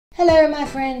Hello my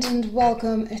friend and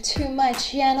welcome to my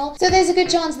channel. So there's a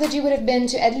good chance that you would have been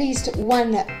to at least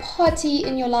one party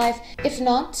in your life. If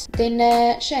not,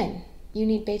 then shame. You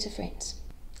need better friends.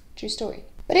 True story.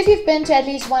 But if you've been to at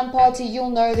least one party,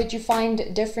 you'll know that you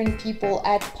find different people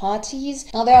at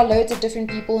parties. Now there are loads of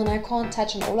different people and I can't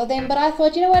touch on all of them, but I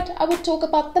thought, you know what, I would talk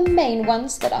about the main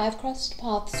ones that I've crossed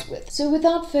paths with. So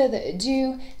without further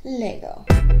ado, Lego.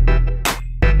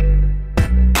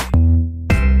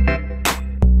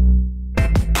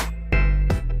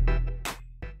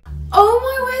 Oh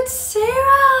my word,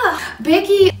 Sarah,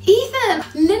 Becky, Ethan,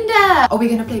 Linda. Are we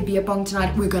gonna play beer pong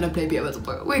tonight? We're gonna play beer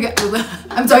pong.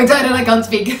 I'm so excited I can't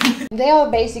speak. They are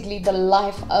basically the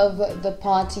life of the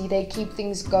party. They keep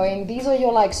things going. These are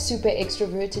your like super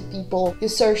extroverted people, your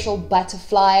social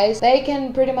butterflies. They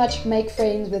can pretty much make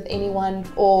friends with anyone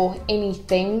or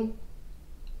anything.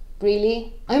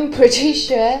 Really? I'm pretty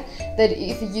sure that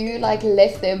if you like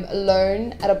left them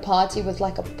alone at a party with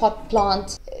like a pot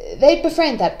plant, they'd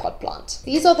befriend that pot plant.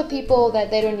 These are the people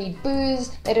that they don't need booze,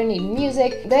 they don't need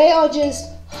music, they are just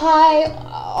high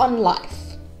on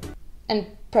life. And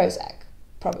Prozac,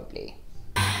 probably.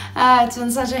 It's been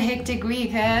such a hectic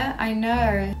week, huh? I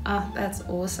know. Oh, that's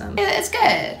awesome. It's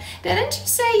good. Didn't you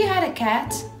say you had a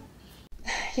cat?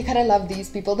 You gotta love these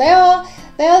people. They are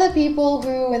the people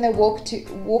who, when they walk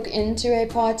into a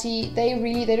party, they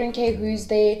don't care who's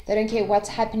there, they don't care what's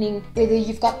happening, whether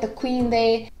you've got the queen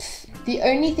there. The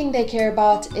only thing they care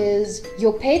about is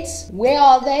your pets, where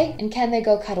are they, and can they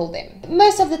go cuddle them.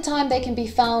 Most of the time they can be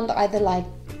found either like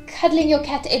cuddling your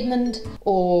cat Edmund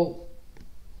or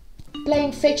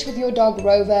playing fetch with your dog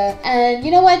Rover. And you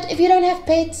know what, if you don't have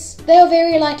pets, they are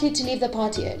very likely to leave the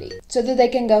party early so that they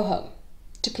can go home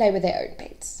to play with their own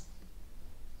pets.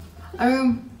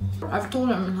 I've told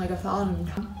him like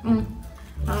 1,000.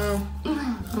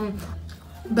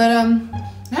 But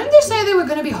didn't they say they were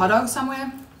gonna be hot dogs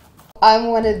somewhere?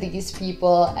 I'm one of these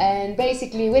people, and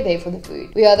basically we're there for the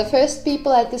food. We are the first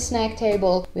people at the snack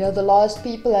table. We are the last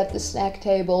people at the snack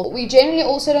table. We generally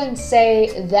also don't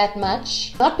say that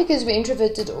much. Not because we're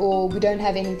introverted or we don't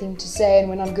have anything to say and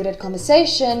we're not good at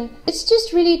conversation. It's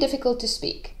just really difficult to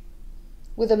speak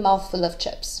with a mouthful of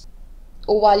chips,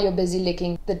 or while you're busy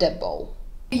licking the dip bowl.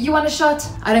 You want a shot?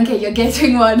 I don't care, you're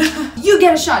getting one. You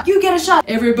get a shot, you get a shot.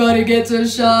 Everybody gets a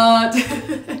shot.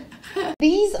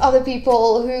 These are the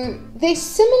people who, they're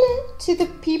similar to the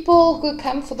people who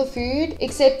come for the food,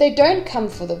 except they don't come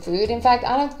for the food. In fact,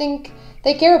 I don't think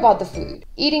they care about the food.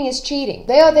 Eating is cheating.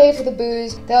 They are there for the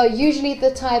booze. They are usually the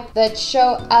type that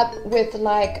show up with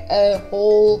like a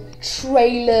whole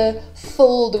trailer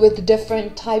filled with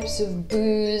different types of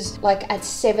booze. Like at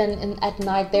 7 at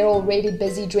night, they're already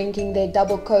busy drinking their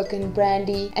double Coke and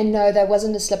brandy. And no, that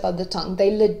wasn't a slip of the tongue. They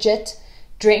legit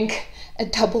drink a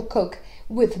double Coke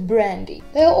with brandy.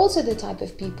 They are also the type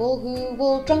of people who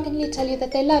will drunkenly tell you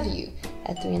that they love you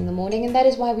at 3 in the morning, and that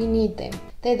is why we need them.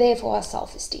 They're there for our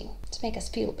self-esteem, to make us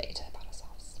feel better about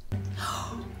ourselves.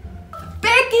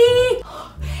 Becky!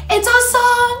 It's our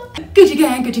song! Gucci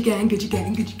gang, Gucci gang, Gucci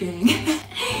gang, Gucci gang.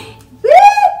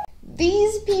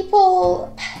 These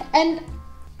people, and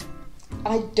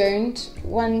I don't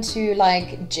want to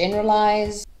like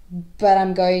generalize, but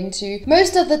I'm going to.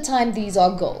 Most of the time these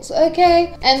are girls,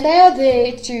 okay? And they are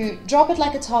there to drop it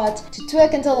like it's hot, to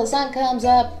twerk until the sun comes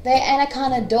up. They and I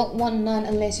kinda don't want none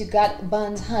unless you got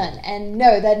buns, hun. And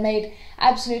no, that made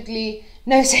absolutely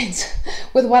no sense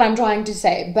with what I'm trying to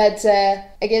say. But I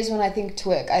guess when I think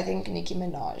twerk, I think Nicki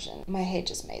Minaj, and my head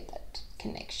just made that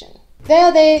connection. They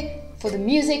are there for the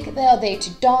music, they are there to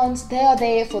dance, they are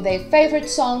there for their favorite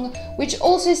song, which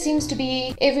also seems to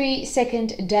be every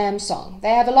second damn song. They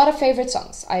have a lot of favorite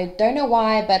songs. I don't know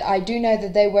why, but I do know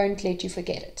that they won't let you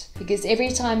forget it. Because every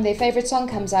time their favorite song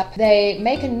comes up, they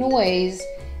make a noise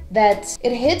that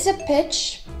it hits a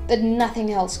pitch that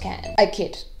nothing else can. I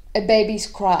kid. A baby's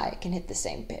cry can hit the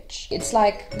same pitch. It's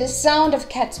like the sound of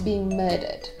cats being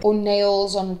murdered or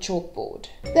nails on a chalkboard.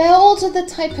 They're also the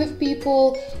type of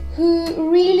people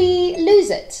who really lose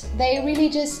it. They really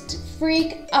just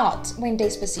freak out when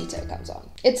Despacito comes on.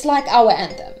 It's like our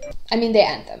anthem. I mean their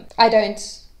anthem. I don't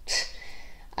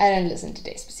listen to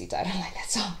Despacito. I don't like that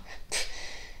song.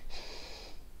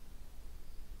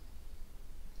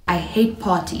 I hate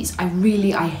parties. I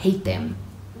hate them.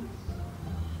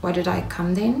 Why did I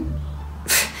come then?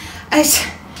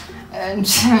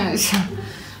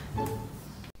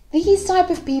 These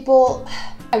type of people,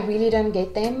 I really don't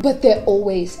get them, but they're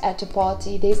always at a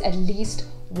party. There's at least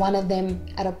one of them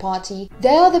at a party.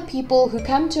 They are the people who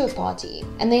come to a party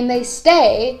and then they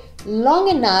stay long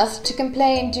enough to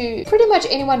complain to pretty much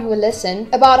anyone who will listen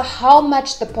about how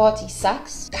much the party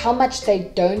sucks, how much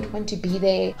they don't want to be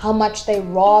there, how much they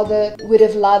rather would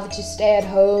have loved to stay at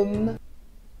home.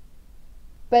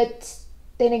 But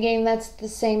then again, that's the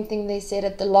same thing they said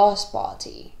at the last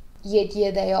party. Yet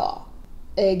here they are,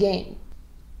 again.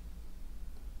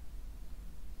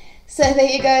 So there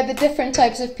you go, the different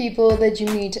types of people that you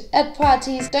meet at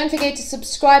parties. Don't forget to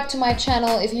subscribe to my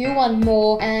channel if you want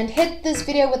more, and hit this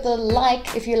video with a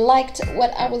like. If you liked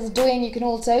what I was doing, you can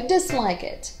also dislike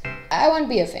it. I won't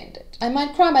be offended. I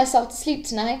might cry myself to sleep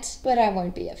tonight, but I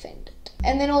won't be offended.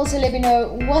 And then also let me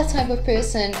know what type of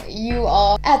person you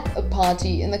are at a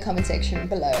party in the comment section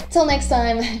below. Till next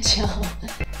time, ciao.